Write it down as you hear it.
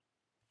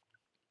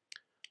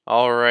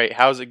All right,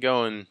 how's it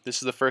going? This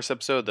is the first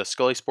episode of the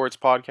SkullySports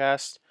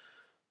podcast.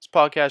 This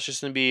podcast is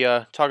just going to be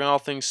talking all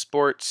things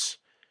sports,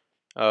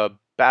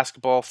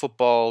 basketball,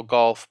 football,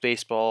 golf,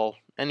 baseball,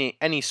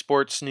 any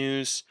sports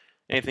news,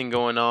 anything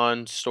going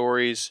on,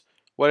 stories,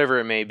 whatever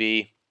it may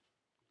be.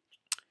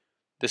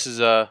 This is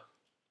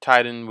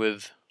tied in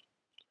with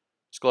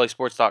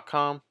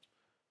SkullySports.com,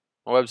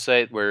 my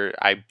website where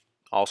I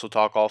also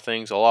talk all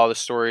things. A lot of the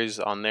stories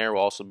on there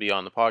will also be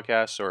on the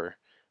podcast, or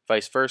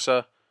vice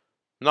versa.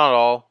 Not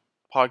all.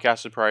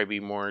 Podcasts would probably be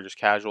more just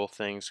casual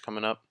things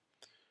coming up.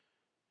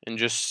 And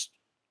just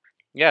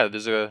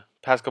there's a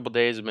past couple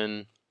days have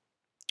been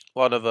a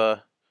lot of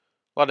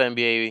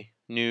NBA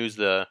news.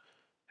 The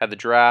had the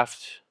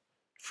draft,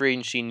 free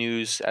agency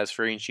news as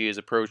free agency is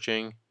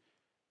approaching,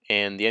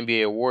 and the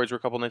NBA awards were a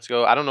couple nights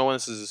ago. I don't know when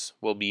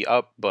will be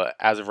up, but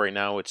as of right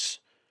now, it's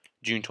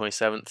June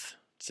 27th.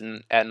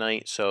 At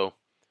night, so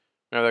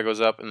whenever that goes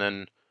up, and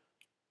then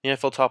the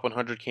NFL Top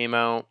 100 came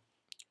out.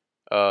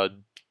 Uh,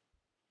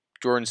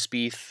 Jordan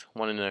Spieth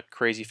won in a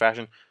crazy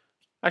fashion.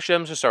 Actually,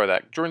 I'm just gonna start with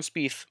that. Jordan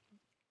Spieth,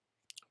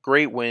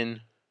 great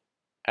win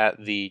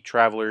at the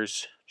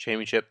Travelers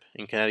Championship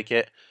in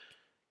Connecticut.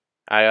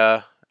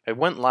 I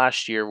went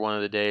last year one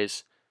of the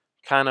days.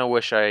 Kind of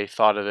wish I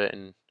thought of it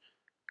and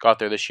got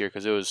there this year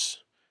because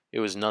it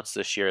was nuts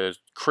this year. There's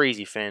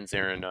crazy fans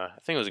there, and I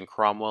think it was in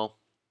Cromwell.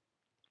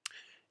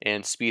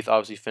 And Spieth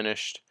obviously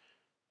finished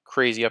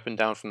crazy up and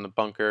down from the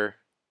bunker,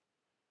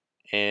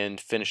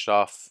 and finished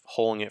off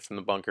holing it from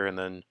the bunker, and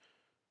then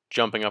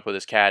jumping up with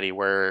his caddy.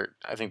 Where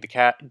I think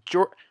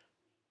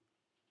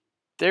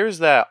there's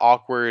that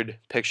awkward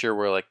picture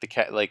where like the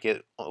cat like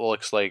it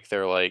looks like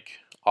they're like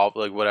all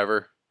like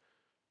whatever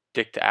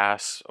dick to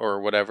ass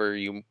or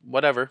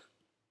whatever.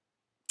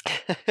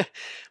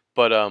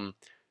 But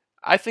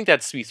I think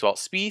that's Spieth's fault.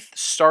 Spieth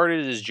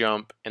started his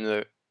jump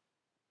and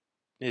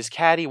his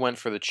caddy went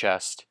for the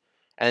chest,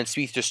 and then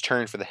Spieth just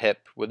turned for the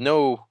hip with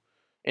no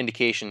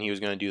indication he was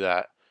going to do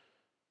that.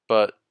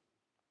 But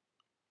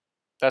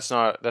that's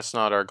not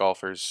our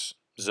golfer's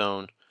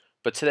zone.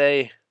 But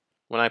today,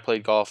 when I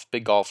played golf,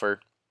 big golfer,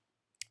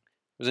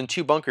 was in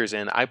two bunkers,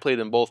 and I played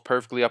them both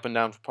perfectly up and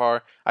down for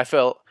par. I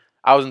felt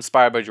I was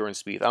inspired by Jordan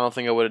Spieth. I don't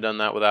think I would have done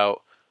that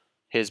without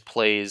his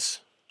plays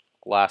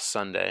last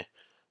Sunday.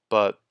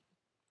 But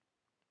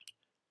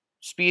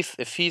Spieth,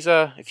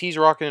 if he's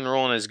rocking and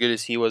rolling as good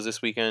as he was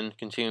this weekend,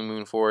 continuing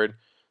moving forward,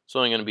 it's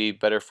only going to be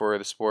better for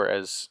the sport,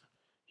 as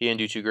he didn't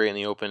do too great in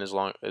the Open as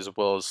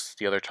well as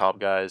the other top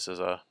guys as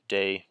a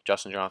Day,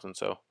 Justin Johnson.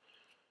 So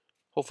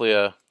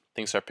hopefully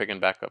things start picking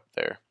back up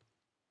there.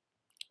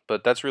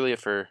 But that's really it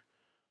for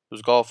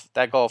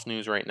golf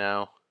news right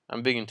now.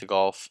 I'm big into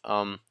golf.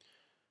 But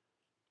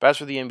as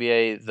for the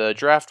NBA, the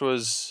draft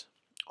was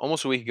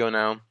almost a week ago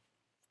now,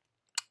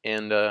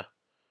 and I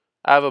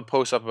have a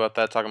post up about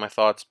that talking my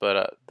thoughts.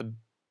 But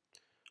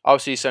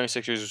obviously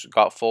 76ers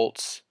got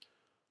Fultz.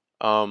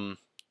 Um,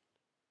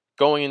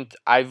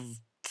 I've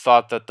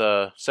thought that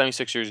the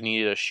 76ers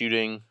needed a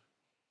shooting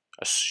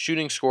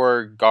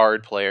scorer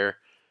guard player.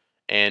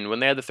 And when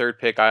they had the third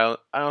pick, I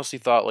honestly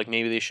thought like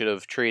maybe they should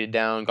have traded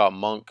down, got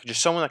Monk,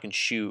 just someone that can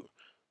shoot,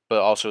 but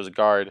also as a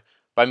guard.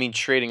 But I mean,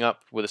 trading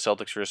up with the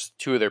Celtics for just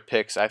two of their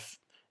picks, and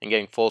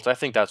getting Fultz, I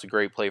think that's a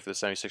great play for the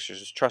 76ers.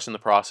 Just trusting the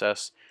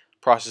process.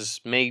 Process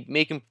may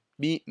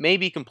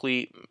be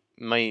complete,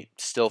 might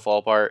still fall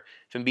apart.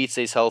 If Embiid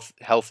stays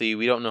healthy,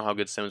 we don't know how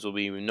good Simmons will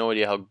be. We have no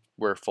idea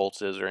where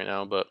Fultz is right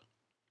now, but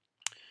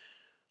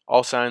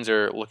all signs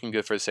are looking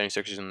good for the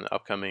 76ers in the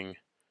upcoming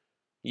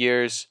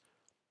years.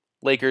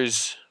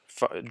 Lakers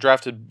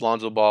drafted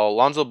Lonzo Ball.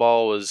 Lonzo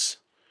Ball was,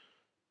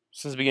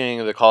 since the beginning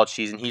of the college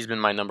season, he's been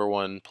my number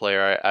one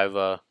player.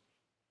 I've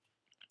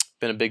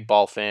been a big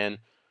Ball fan.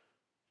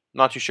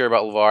 Not too sure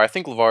about LeVar. I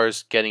think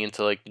LeVar's getting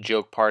into like the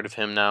joke part of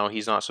him now.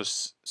 He's not so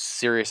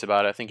serious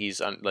about it. I think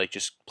he's like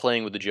just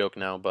playing with the joke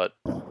now. But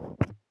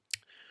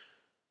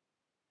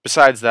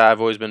besides that, I've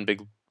always been a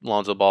big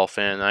Lonzo Ball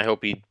fan. I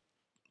hope he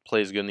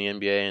plays good in the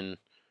NBA, and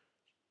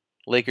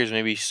Lakers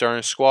maybe starting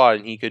a squad,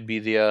 and he could be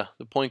the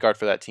point guard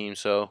for that team.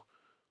 So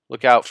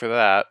look out for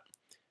that.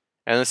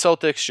 And the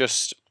Celtics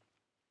just,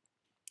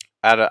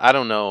 I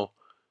don't know.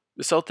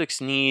 The Celtics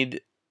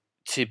need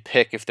to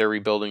pick if they're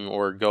rebuilding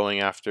or going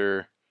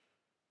after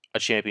a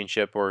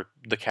championship, or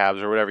the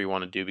Cavs, or whatever you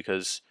want to do,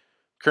 because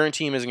current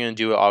team isn't going to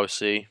do it.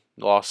 Obviously,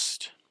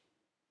 lost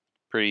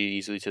pretty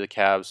easily to the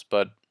Cavs,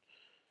 but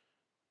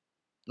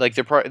like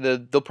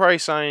they'll probably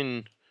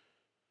sign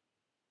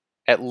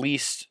at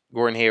least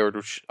Gordon Hayward,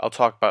 which I'll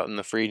talk about in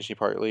the free agency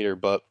part later.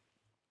 But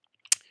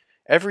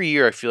every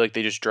year, I feel like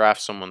they just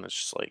draft someone that's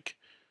just like,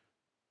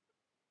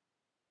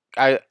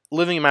 I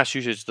living in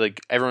Massachusetts, like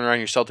everyone around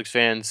here, Celtics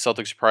fans.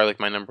 Celtics are probably like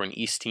my number one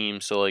East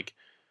team, so like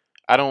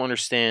I don't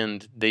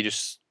understand. They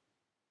just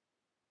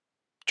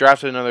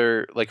drafted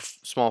another like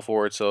small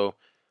forward. So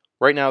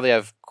right now they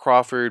have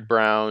Crawford,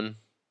 Brown,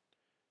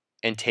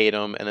 and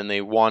Tatum, and then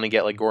they want to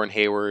get like Gordon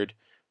Hayward,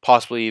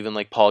 possibly even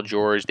like Paul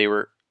George. They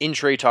were in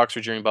trade talks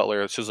for Jimmy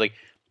Butler, so it's like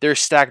they're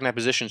stacked in that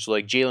position. So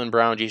like Jaylen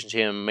Brown, Jason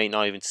Tatum might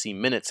not even see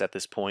minutes at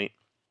this point.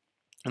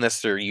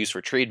 unless they're used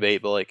for trade bait.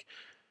 But like,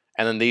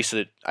 and then they used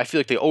to. I feel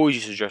like they always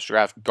used to just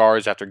draft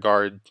guards after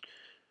guard.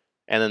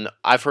 And then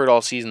I've heard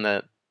all season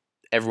that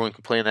everyone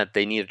complained that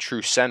they need a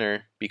true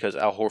center because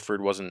Al Horford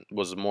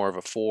was more of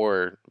a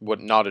four, what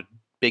not a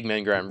big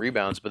man grabbing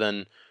rebounds. But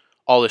then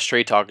all this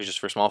trade talk is just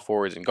for small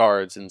forwards and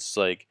guards, and it's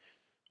like,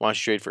 why don't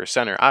you trade for a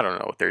center? I don't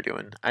know what they're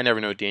doing. I never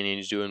know what Danny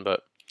Ainge's doing,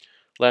 but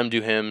let him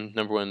do him.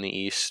 Number one in the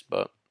East.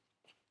 But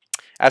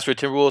as for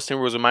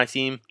Timberwolves are my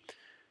team.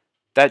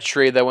 That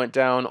trade that went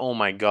down, oh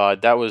my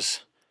god, that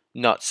was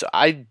nuts.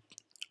 I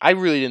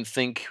really didn't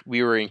think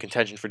we were in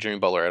contention for Jimmy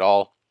Butler at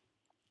all.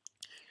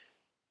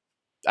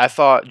 I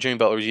thought Jimmy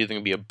Butler was either going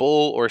to be a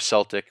Bull or a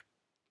Celtic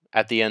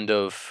at the end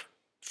of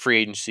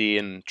free agency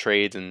and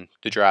trades and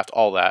the draft,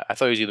 all that. I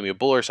thought he was either going to be a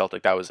Bull or a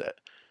Celtic. That was it.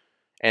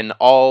 And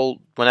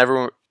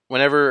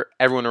whenever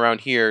everyone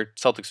around here,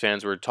 Celtics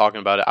fans, were talking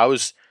about it, I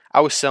was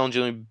selling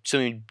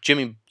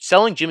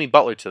Jimmy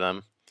Butler to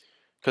them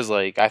because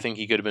like I think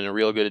he could have been a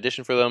real good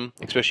addition for them,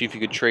 especially if you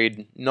could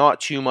trade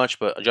not too much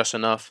but just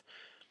enough.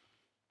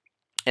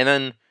 And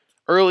then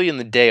early in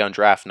the day on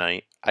draft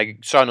night, I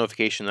saw a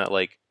notification that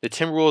like the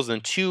Timberwolves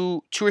and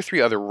two or three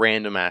other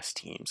random ass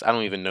teams. I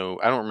don't even know.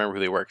 I don't remember who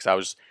they were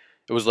because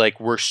it was like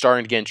we're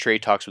starting to get in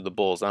trade talks with the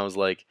Bulls, and I was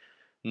like,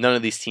 none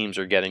of these teams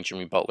are getting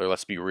Jimmy Butler.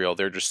 Let's be real.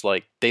 They're just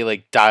like they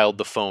like dialed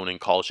the phone and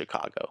called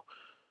Chicago.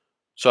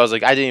 So I was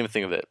like, I didn't even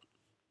think of it.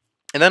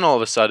 And then all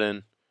of a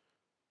sudden,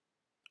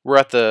 we're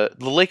at the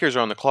Lakers are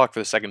on the clock for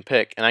the second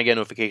pick, and I get a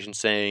notification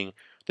saying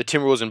the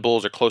Timberwolves and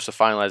Bulls are close to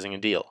finalizing a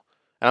deal.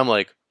 And I'm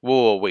like,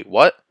 whoa, wait,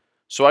 what?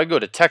 So I go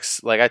to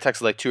text, like I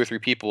texted like two or three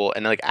people,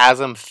 and like as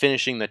I'm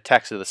finishing the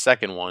text of the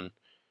second one,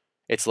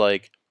 it's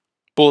like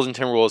Bulls and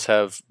Timberwolves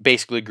have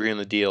basically agreed on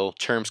the deal,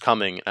 terms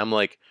coming. And I'm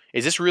like,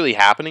 is this really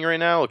happening right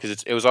now?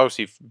 Because it was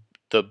obviously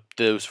it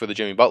was for the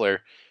Jimmy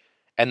Butler,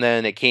 and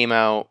then it came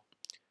out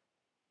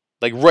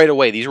like right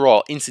away. These were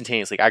all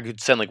instantaneous. Like I could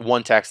send like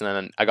one text, and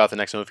then I got the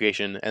next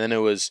notification, and then it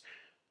was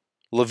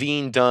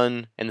Levine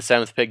done and the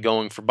seventh pick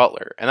going for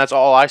Butler, and that's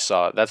all I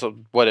saw. That's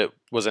what it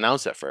was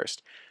announced at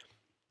first.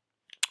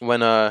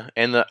 When I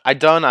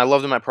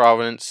loved him at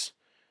Providence.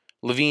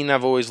 Levine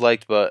I've always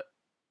liked, but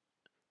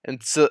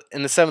and so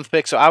in the seventh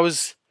pick, so I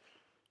was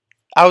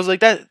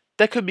like that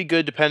could be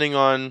good depending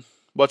on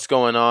what's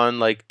going on.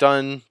 Like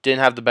Dunn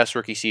didn't have the best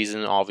rookie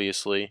season,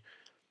 obviously.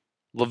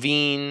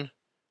 Levine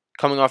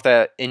coming off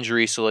that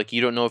injury, so like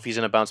you don't know if he's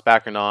gonna bounce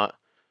back or not.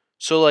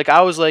 So like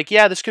I was like,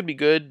 yeah, this could be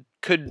good,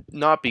 could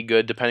not be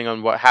good depending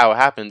on how it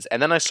happens.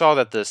 And then I saw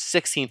that the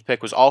 16th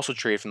pick was also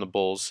traded from the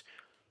Bulls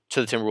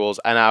to the Timberwolves,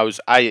 and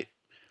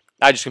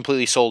I just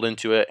completely sold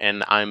into it,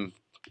 and I'm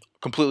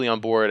completely on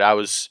board. I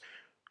was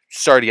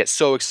started to get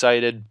so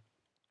excited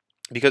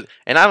because,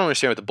 and I don't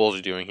understand what the Bulls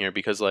are doing here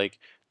because like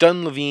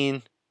Dunn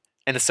Levine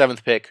and the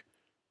seventh pick,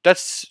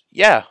 that's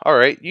yeah, all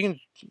right. You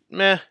can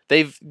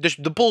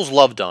the Bulls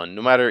love Dunn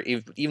no matter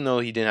even though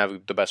he didn't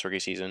have the best rookie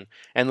season,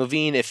 and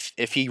Levine if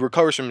he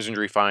recovers from his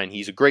injury, fine.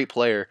 He's a great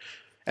player,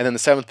 and then the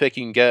seventh pick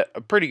you can get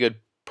a pretty good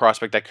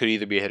prospect that could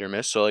either be a hit or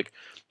miss. So like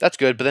that's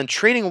good, but then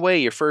trading away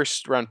your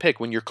first round pick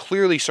when you're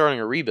clearly starting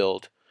a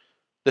rebuild,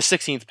 the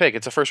 16th pick,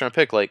 it's a first round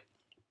pick, like.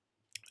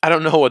 I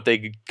don't know what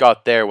they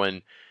got there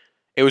when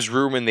it was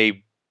rumored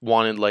they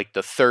wanted like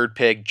the third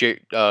pick, J,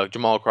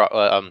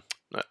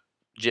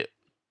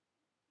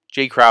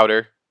 Jay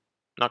Crowder,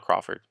 not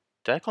Crawford.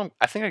 Did I call him?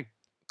 I think I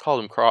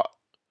called him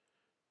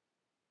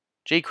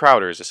Jay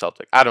Crowder is a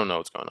Celtic. I don't know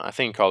what's going on. I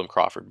think I called him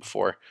Crawford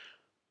before.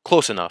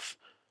 Close enough.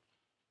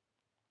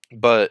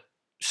 But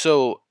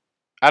so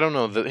I don't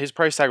know. His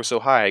price tag was so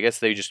high. I guess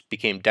they just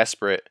became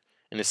desperate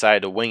and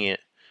decided to wing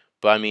it.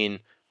 But I mean,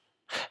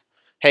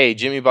 hey,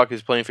 Jimmy Buck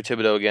is playing for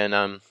Thibodeau again.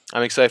 I'm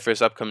excited for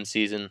this upcoming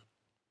season.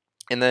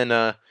 And then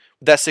with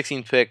that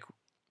 16th pick,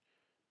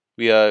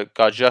 we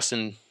got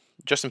Justin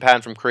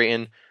Patton from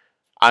Creighton.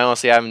 I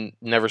honestly haven't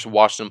never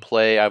watched him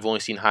play. I've only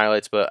seen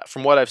highlights, but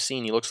from what I've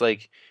seen, he looks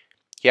like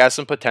he has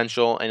some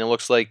potential, and it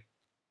looks like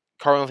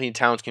Karl-Anthony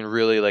Towns can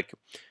really like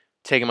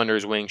take him under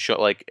his wing.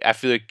 Show like I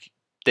feel like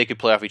they could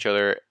play off each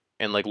other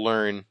and like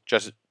learn.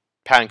 Just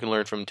Patton can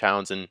learn from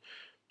Towns and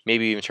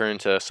maybe even turn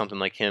into something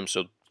like him.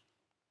 So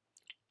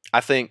I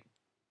think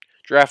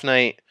draft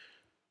night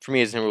for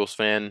me as a Timberwolves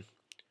fan,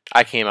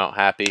 I came out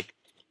happy.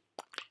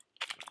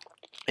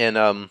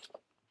 And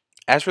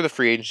as for the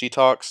free agency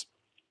talks,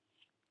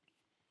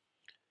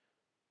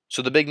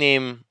 so the big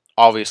name,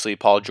 obviously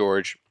Paul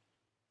George,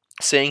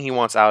 saying he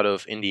wants out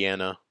of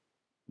Indiana.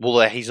 Well,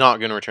 that he's not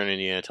going to return to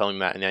Indiana, telling him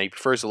that, and now he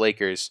prefers the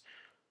Lakers.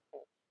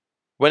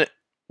 My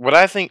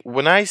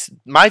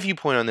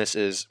viewpoint on this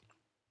is,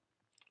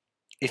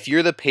 if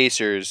you're the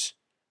Pacers,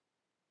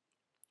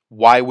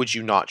 why would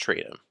you not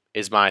trade him?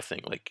 Is my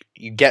thing. Like,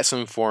 you get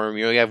something for him.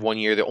 You only have 1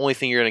 year. The only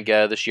thing you're going to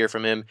get this year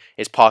from him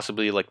is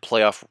possibly like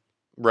playoff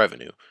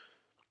revenue.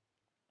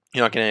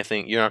 You're not getting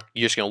anything. You're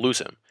just going to lose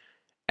him.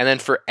 And then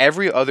for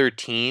every other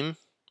team,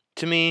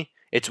 to me,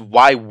 it's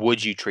why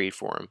would you trade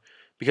for him?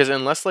 Because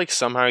unless like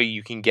somehow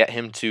you can get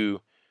him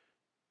to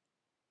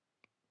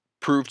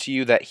prove to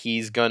you that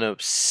he's gonna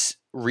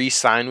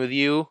re-sign with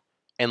you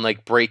and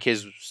like break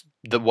his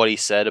what he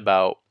said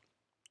about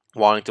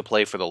wanting to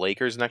play for the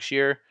Lakers next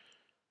year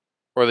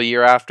or the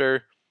year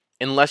after.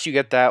 Unless you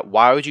get that,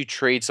 why would you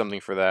trade something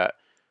for that?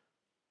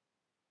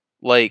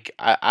 Like,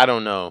 I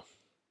don't know.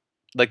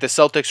 Like, the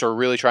Celtics are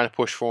really trying to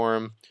push for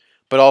him,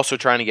 but also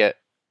trying to get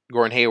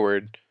Gordon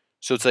Hayward.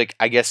 So it's like,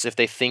 I guess if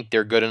they think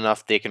they're good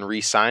enough, they can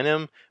re-sign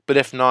him. But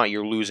if not,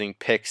 you're losing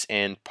picks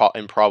and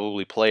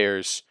probably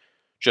players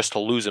just to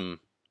lose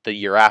him the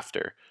year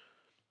after.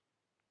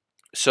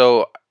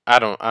 So I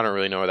don't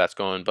really know where that's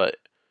going. But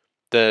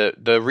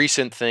the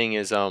recent thing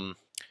is the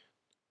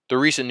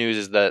recent news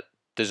is that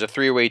there's a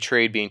three-way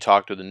trade being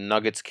talked with the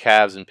Nuggets,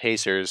 Cavs, and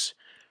Pacers,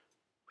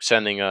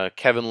 sending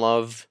Kevin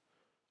Love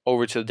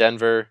over to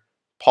Denver,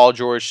 Paul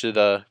George to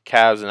the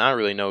Cavs, and I don't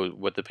really know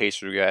what the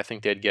Pacers would get. I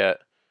think they'd get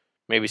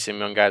maybe some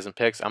young guys and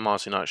picks. I'm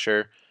honestly not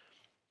sure.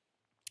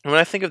 And when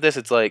I think of this,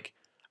 it's like,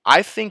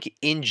 I think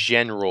in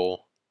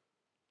general,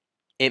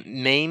 it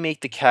may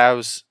make the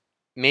Cavs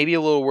maybe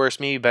a little worse,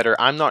 maybe better.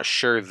 I'm not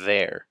sure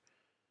there.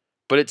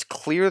 But it's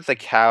clear that the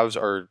Cavs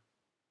are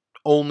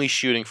only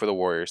shooting for the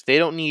Warriors. They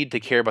don't need to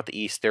care about the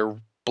East. They're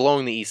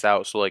blowing the East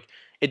out. So like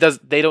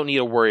they don't need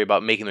to worry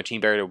about making their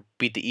team better to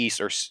beat the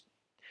East. Or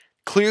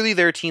clearly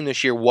their team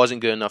this year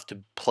wasn't good enough to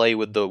play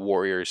with the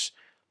Warriors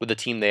with the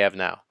team they have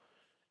now.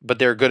 But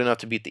they're good enough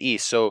to beat the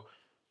East. So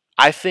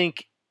I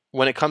think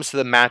when it comes to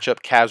the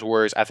matchup Cavs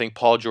Warriors, I think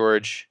Paul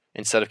George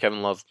instead of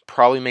Kevin Love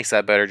probably makes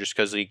that better just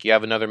because like, you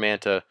have another man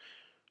to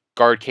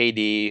guard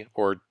KD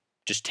or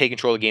just take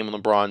control of the game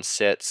when LeBron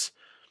sits.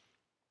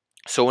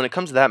 So when it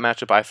comes to that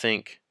matchup, I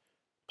think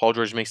Paul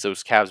George makes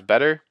those Cavs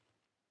better.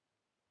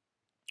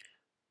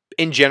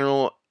 In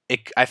general,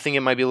 I think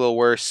it might be a little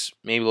worse,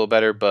 maybe a little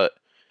better, but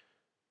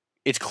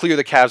it's clear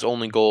the Cavs'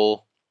 only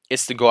goal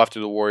is to go after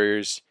the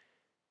Warriors.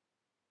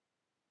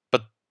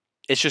 But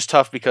it's just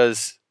tough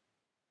because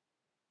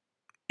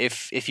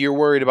if you're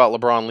worried about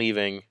LeBron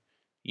leaving,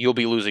 you'll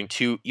be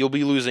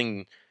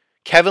losing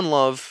Kevin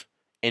Love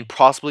and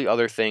possibly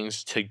other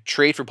things to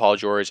trade for Paul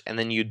George, and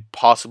then you'd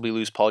possibly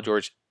lose Paul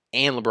George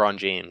and LeBron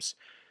James.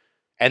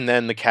 And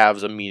then the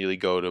Cavs immediately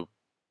go to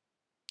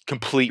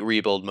complete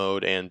rebuild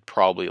mode and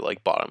probably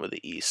like bottom of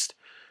the East,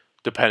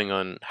 depending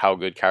on how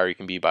good Kyrie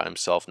can be by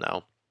himself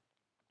now.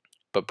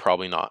 But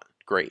probably not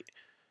great.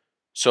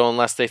 So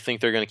unless they think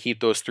they're going to keep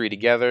those three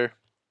together,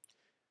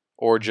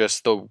 or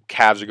just the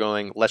Cavs are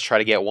going, let's try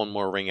to get one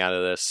more ring out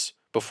of this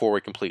before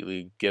we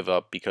completely give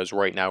up, because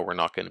right now we're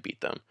not going to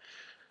beat them.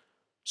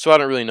 So I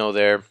don't really know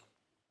there.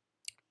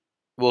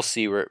 We'll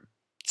see where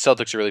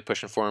Celtics are really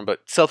pushing for him,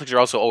 but Celtics are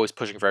also always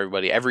pushing for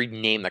everybody. Every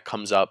name that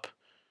comes up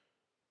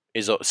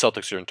is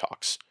Celtics are in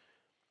talks.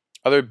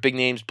 Other big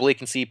names,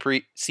 Blake and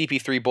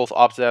CP3 both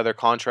opted out of their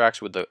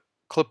contracts with the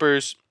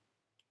Clippers.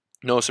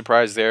 No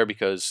surprise there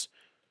because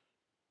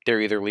they're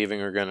either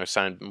leaving or going to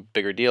sign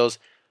bigger deals.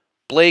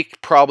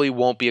 Blake probably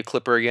won't be a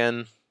Clipper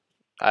again.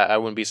 I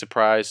wouldn't be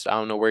surprised. I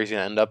don't know where he's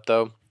going to end up,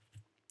 though.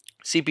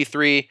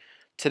 CP3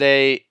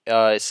 today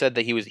said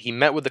that he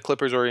met with the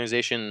Clippers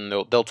organization and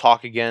they'll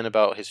talk again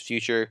about his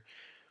future.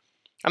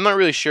 I'm not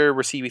really sure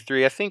where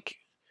CP3. I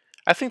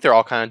think they're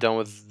all kind of done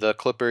with the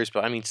Clippers,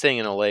 but I mean, staying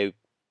in LA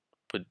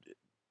would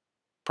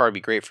probably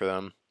be great for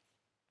them.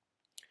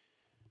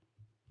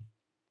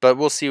 But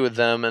we'll see with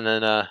them, and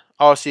then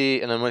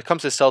obviously, and then when it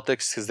comes to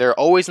Celtics, because they're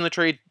always in the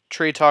trade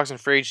talks and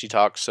free agency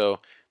talks, so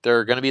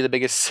they're going to be the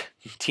biggest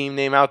team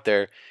name out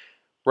there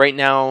right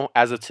now.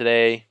 As of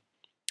today,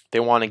 they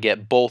want to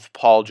get both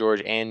Paul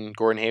George and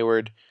Gordon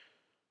Hayward.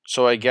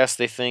 So I guess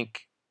they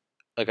think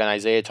like an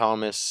Isaiah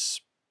Thomas,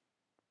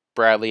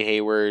 Bradley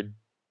Hayward,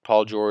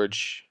 Paul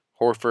George,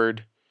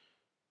 Horford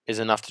is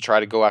enough to try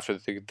to go after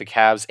the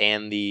Cavs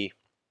and the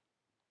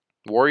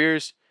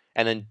Warriors,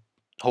 and then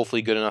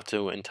hopefully good enough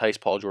to entice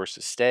Paul George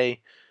to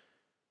stay.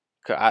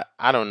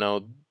 I don't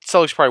know.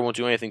 Celtics probably won't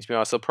do anything, to be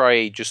honest. They'll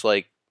probably just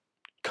like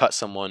cut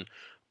someone.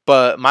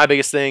 But my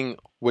biggest thing,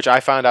 which I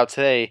found out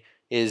today,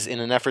 is in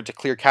an effort to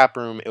clear cap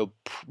room, it'll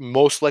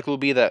most likely will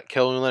be that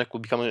Kelly Olynyk will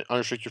become an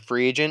unrestricted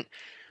free agent.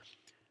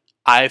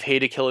 I've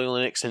hated Kelly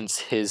Olynyk since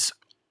his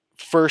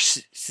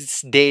first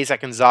days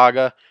at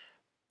Gonzaga.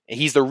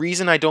 He's the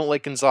reason I don't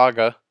like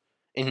Gonzaga,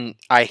 and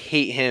I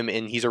hate him,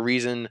 and he's a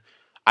reason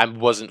I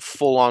wasn't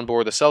full on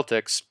board the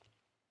Celtics,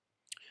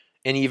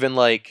 and even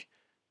like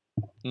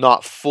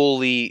not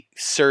fully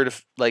set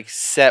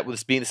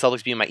with being the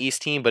Celtics being my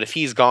East team. But if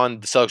he's gone,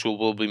 the Celtics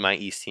will be my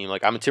East team.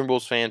 Like I'm a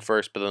Timberwolves fan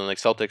first, but then like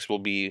Celtics will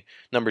be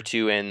number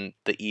 2 in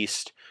the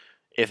East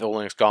if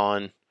Olynyk's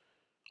gone.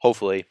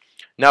 Hopefully.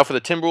 Now for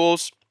the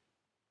Timberwolves,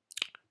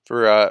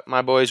 for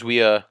my boys,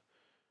 we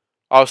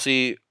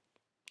obviously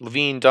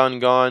Levine done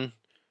gone,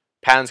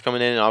 Patton's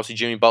coming in, and obviously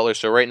Jimmy Butler.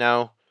 So right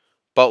now,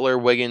 Butler,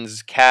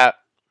 Wiggins, Cat.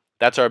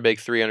 That's our big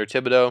 3 under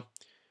Thibodeau.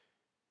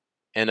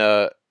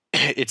 And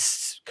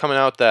it's coming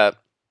out that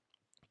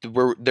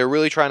they're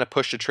really trying to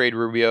push to trade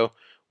Rubio,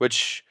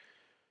 which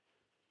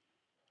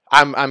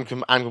I'm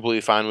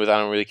completely fine with. I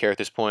don't really care at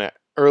this point.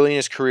 Early in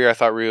his career, I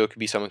thought Rubio could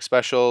be something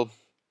special.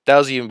 That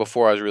was even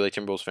before I was really a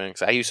Timberwolves fan,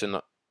 because I used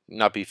to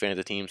not be a fan of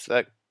the team.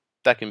 So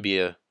that can be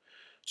a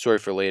story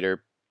for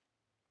later.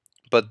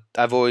 but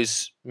I've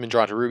always been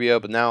drawn to Rubio.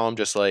 But now I'm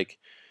just like,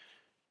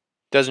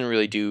 doesn't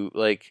really do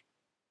like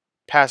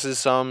passes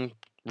some,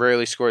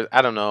 rarely scores.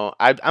 I don't know.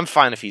 I'm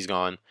fine if he's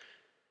gone.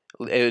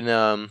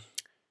 And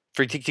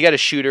to get a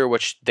shooter,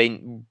 which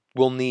they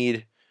will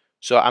need,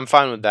 so I'm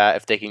fine with that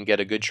if they can get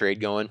a good trade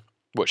going.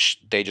 Which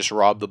they just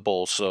robbed the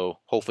Bulls, so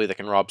hopefully they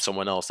can rob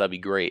someone else. That'd be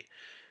great.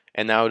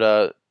 And now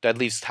that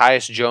leaves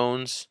Tyus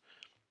Jones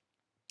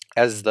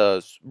as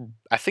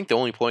I think the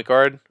only point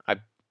guard.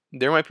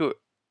 There might be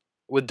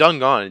with Dunn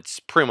gone, it's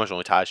pretty much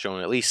only Tyus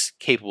Jones, at least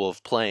capable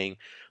of playing.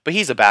 But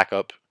he's a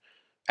backup,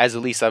 at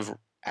least as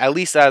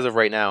of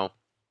right now.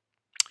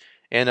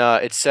 And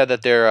it's said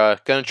that they're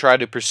going to try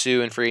to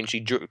pursue in free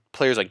agency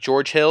players like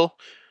George Hill,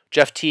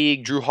 Jeff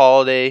Teague, Drew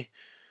Holiday,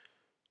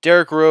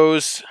 Derrick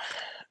Rose.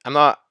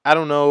 I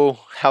don't know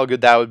how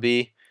good that would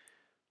be.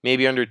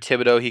 Maybe under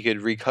Thibodeau he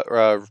could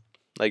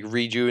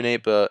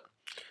rejuvenate, but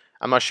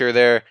I'm not sure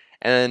there.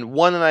 And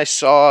one that I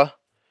saw,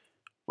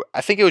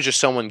 I think it was just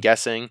someone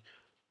guessing,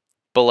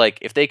 but like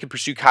if they could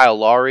pursue Kyle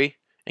Lowry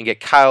and get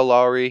Kyle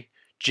Lowry,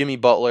 Jimmy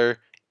Butler,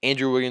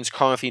 Andrew Wiggins,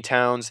 Karl Anthony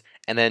Towns,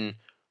 and then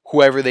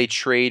whoever they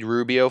trade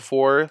Rubio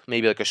for,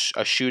 maybe like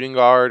a shooting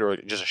guard or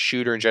just a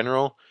shooter in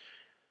general,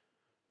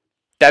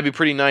 that'd be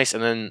pretty nice.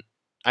 And then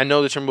I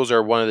know the Timberwolves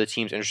are one of the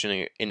teams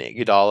interested in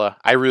Iguodala.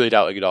 I really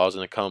doubt Iguodala's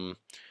going to come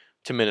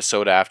to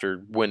Minnesota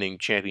after winning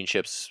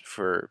championships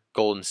for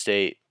Golden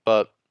State,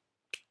 but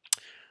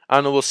I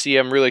don't know. We'll see.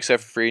 I'm really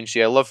excited for free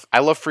agency. I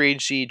love free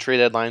agency, trade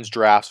deadlines,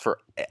 drafts for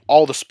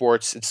all the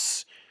sports.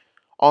 It's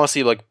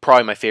honestly like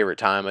probably my favorite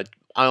time.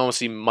 I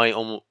honestly might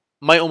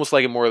almost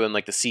like it more than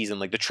like the season.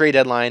 Like the trade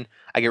deadline,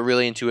 I get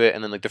really into it,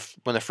 and then like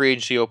when the free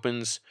agency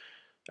opens,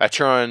 I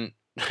turn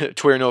on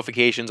Twitter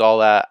notifications, all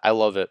that. I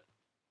love it.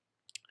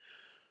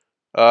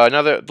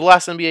 The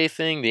last NBA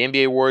thing, the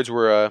NBA awards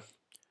were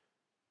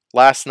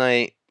last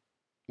night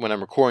when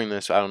I'm recording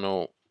this. I don't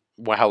know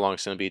how long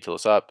it's gonna be till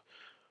it's up.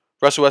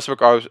 Russell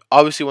Westbrook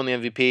obviously won the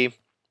MVP.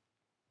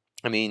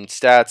 I mean,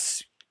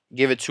 stats,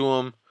 give it to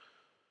him.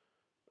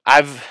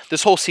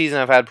 This whole season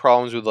I've had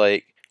problems with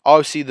like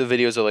obviously the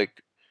videos of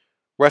like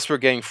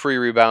Westbrook getting free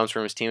rebounds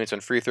from his teammates on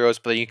free throws,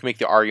 but then you can make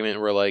the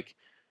argument where like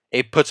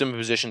it puts him in a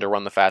position to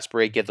run the fast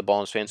break, get the ball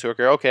in his fans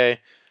hooker. Okay,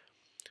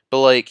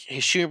 but like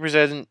his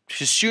shooting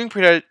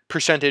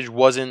percentage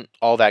wasn't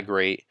all that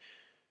great.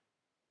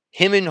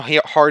 Him and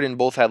Harden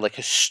both had like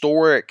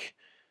historic.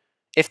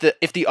 If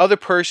the other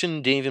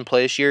person didn't even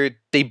play this year,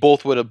 they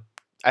both would have.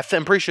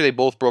 I'm pretty sure they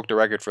both broke the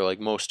record for like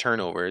most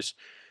turnovers.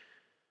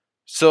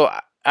 So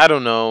I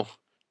don't know.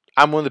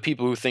 I'm one of the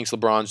people who thinks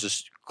LeBron's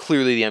just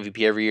clearly the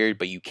MVP every year,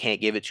 but you can't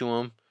give it to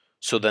him.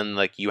 So then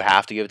like you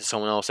have to give it to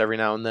someone else every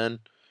now and then.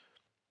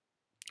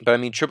 But I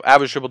mean,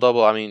 average triple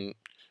double. I mean,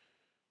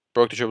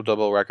 broke the triple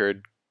double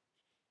record.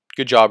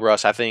 Good job,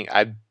 Russ. I think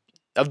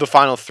of the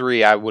final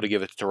three, I would have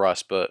given it to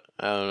Russ, but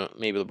I don't know.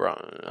 Maybe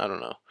LeBron. I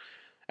don't know.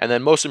 And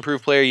then most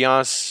improved player,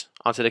 Giannis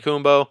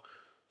Antetokounmpo.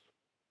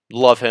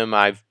 Love him.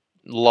 I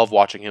love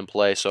watching him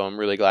play, so I'm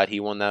really glad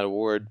he won that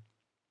award.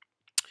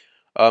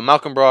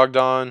 Malcolm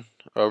Brogdon,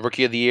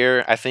 Rookie of the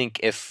Year. I think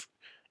if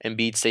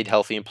Embiid stayed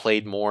healthy and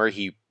played more,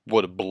 he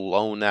would have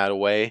blown that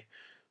away.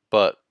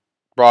 But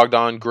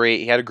Brogdon,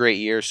 great. He had a great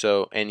year,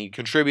 and he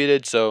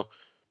contributed, so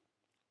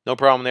no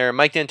problem there.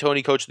 Mike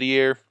D'Antoni, Coach of the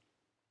Year.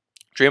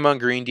 Draymond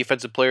Green,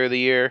 Defensive Player of the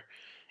Year.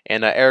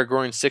 And Eric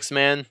Gordon, Sixth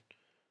Man.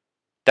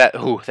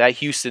 That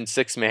Houston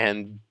Sixth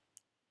Man,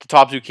 the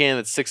top two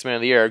candidates, Sixth Man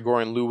of the Year, Eric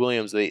Gordon, Lou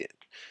Williams.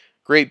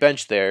 Great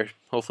bench there.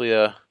 Hopefully,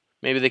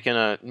 maybe they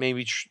can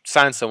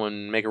sign someone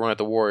and make a run at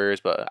the Warriors,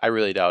 but I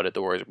really doubt it.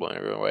 The Warriors are blowing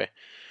everyone away.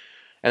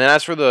 And then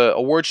as for the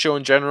awards show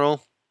in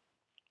general,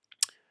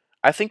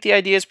 I think the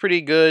idea is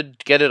pretty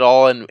good. Get it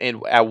all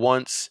in at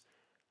once.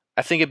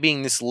 I think it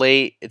being this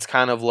late, it's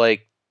kind of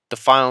like the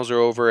finals are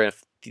over, and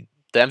if the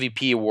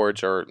MVP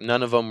awards are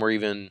none of them were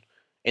even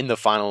in the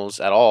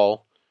finals at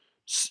all,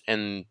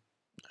 and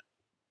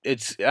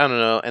it's I don't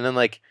know. And then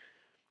like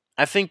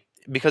I think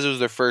because it was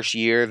their first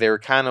year, it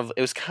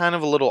was kind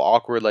of a little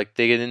awkward. Like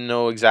they didn't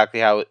know exactly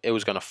how it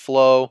was gonna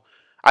flow.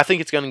 I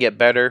think it's gonna get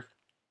better,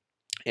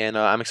 and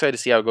I'm excited to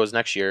see how it goes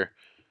next year,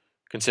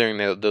 considering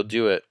they'll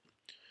do it.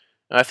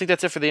 And I think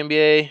that's it for the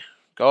NBA,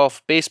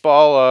 golf,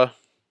 baseball.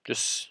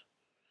 Just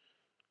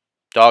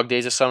dog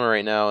days of summer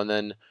right now, and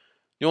then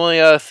the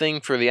only thing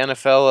for the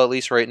NFL, at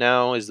least right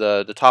now, is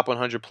the top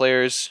 100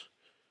 players.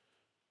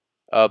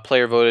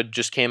 Player voted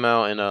just came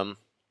out, and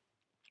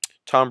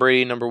Tom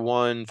Brady number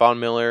 1, Von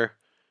Miller,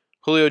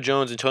 Julio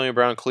Jones, Antonio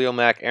Brown, Khalil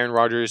Mack, Aaron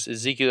Rodgers,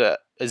 Ezekiel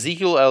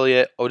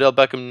Elliott, Odell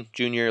Beckham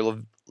Jr.,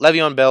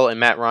 Le'Veon Bell, and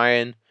Matt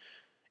Ryan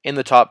in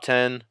the top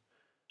 10.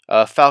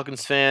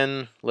 Falcons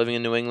fan living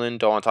in New England,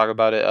 don't want to talk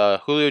about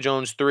it. Julio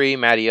Jones 3,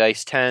 Matty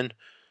Ice 10.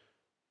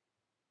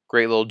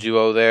 Great little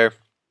duo there.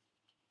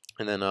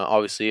 And then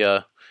obviously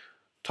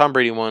Tom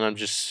Brady 1.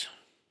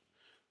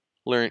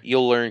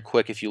 You'll learn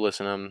quick if you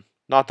listen. I'm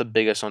not the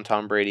biggest on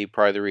Tom Brady.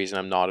 Probably the reason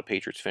I'm not a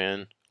Patriots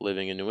fan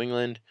living in New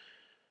England.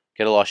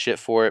 Get a lot of shit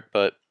for it,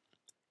 but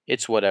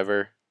it's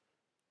whatever.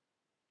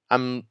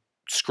 I'm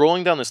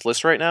scrolling down this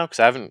list right now because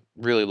I haven't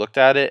really looked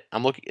at it.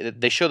 I'm looking.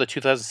 They show the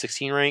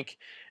 2016 rank,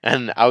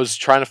 and I was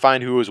trying to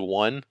find who was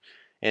one.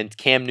 And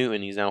Cam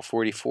Newton, he's now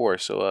 44.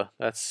 So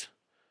that's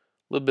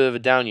a little bit of a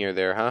down year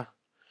there, huh?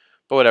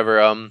 But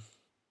whatever.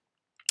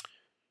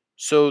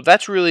 So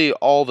that's really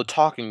all the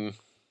talking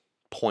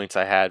points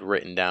I had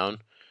written down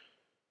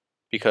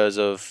because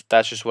of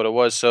that's just what it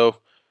was. So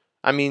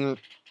I mean,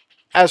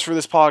 as for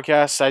this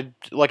podcast,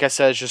 like I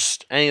said, it's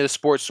just any of the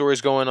sports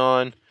stories going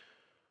on,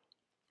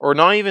 or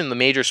not even the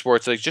major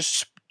sports, like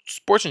just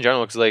sports in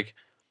general. Because like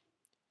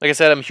I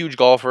said, I'm a huge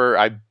golfer.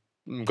 I'm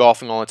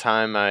golfing all the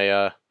time.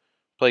 I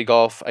play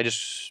golf. I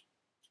just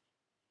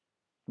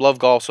love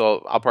golf,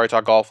 so I'll probably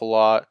talk golf a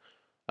lot.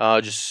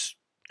 Just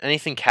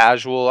anything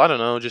casual. I don't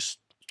know. Just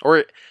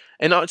or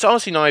and it's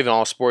honestly not even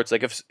all sports.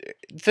 Like if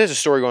there's a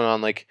story going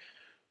on, like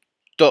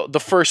the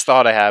first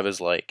thought I have is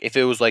like if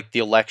it was like the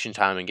election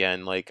time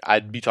again, like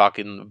I'd be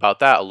talking about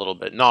that a little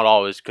bit. Not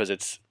always because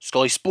it's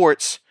Scully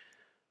Sports,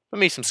 but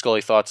maybe some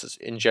Scully thoughts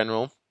in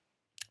general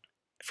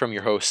from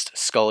your host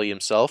Scully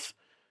himself.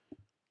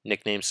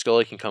 Nickname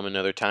Scully can come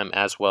another time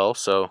as well.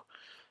 So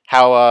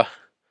how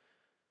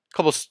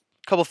couple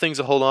couple things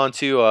to hold on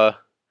to.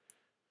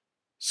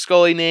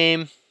 Scully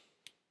name.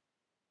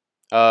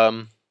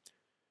 Um,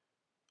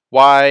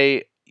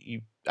 why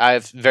I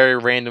have very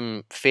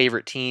random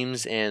favorite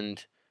teams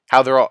and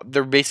how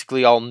they're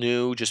basically all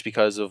new just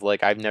because of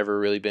like I've never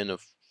really been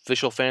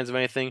official fans of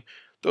anything.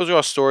 Those are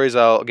all stories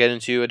I'll get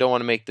into. I don't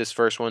want to make this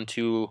first one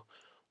too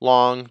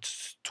long.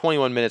 It's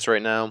 21 minutes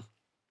right now.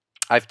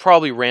 I've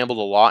probably rambled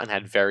a lot and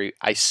had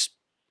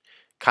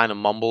kind of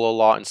mumble a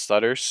lot and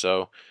stutter,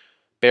 so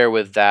bear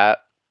with that.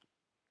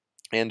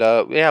 And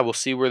yeah, we'll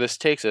see where this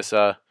takes us.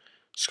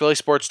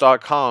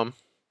 SkullySports.com.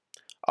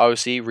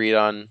 Obviously, read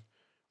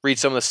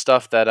some of the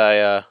stuff that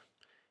I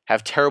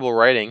have terrible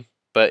writing,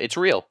 but it's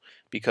real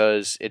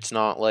because it's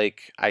not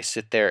like I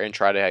sit there and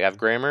try to have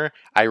grammar.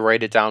 I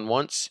write it down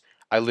once.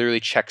 I literally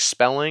check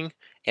spelling,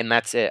 and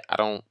that's it. I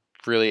don't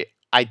really.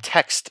 I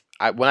text.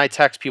 When I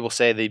text, people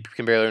say they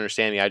can barely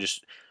understand me. I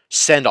just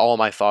send all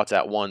my thoughts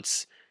at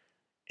once,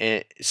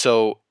 and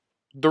so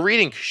the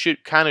reading should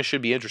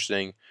be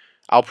interesting.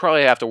 I'll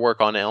probably have to work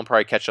on it. I'll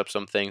probably catch up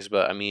some things,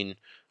 but I mean,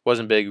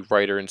 wasn't a big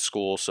writer in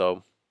school,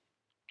 so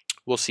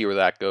we'll see where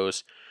that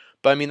goes.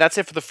 But I mean, that's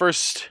it for the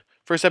first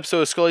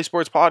episode of Scully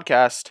Sports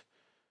Podcast.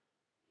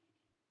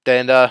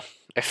 Then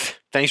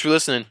thanks for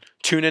listening.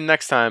 Tune in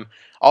next time.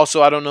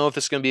 Also, I don't know if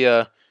this is gonna be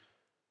a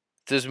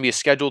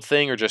scheduled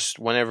thing or just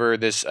whenever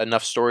there's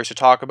enough stories to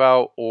talk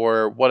about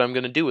or what I'm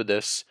gonna do with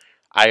this.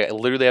 I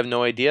literally have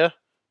no idea,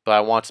 but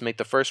I want to make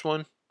the first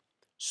one.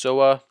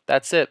 So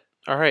that's it.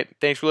 All right.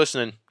 Thanks for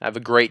listening. Have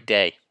a great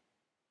day.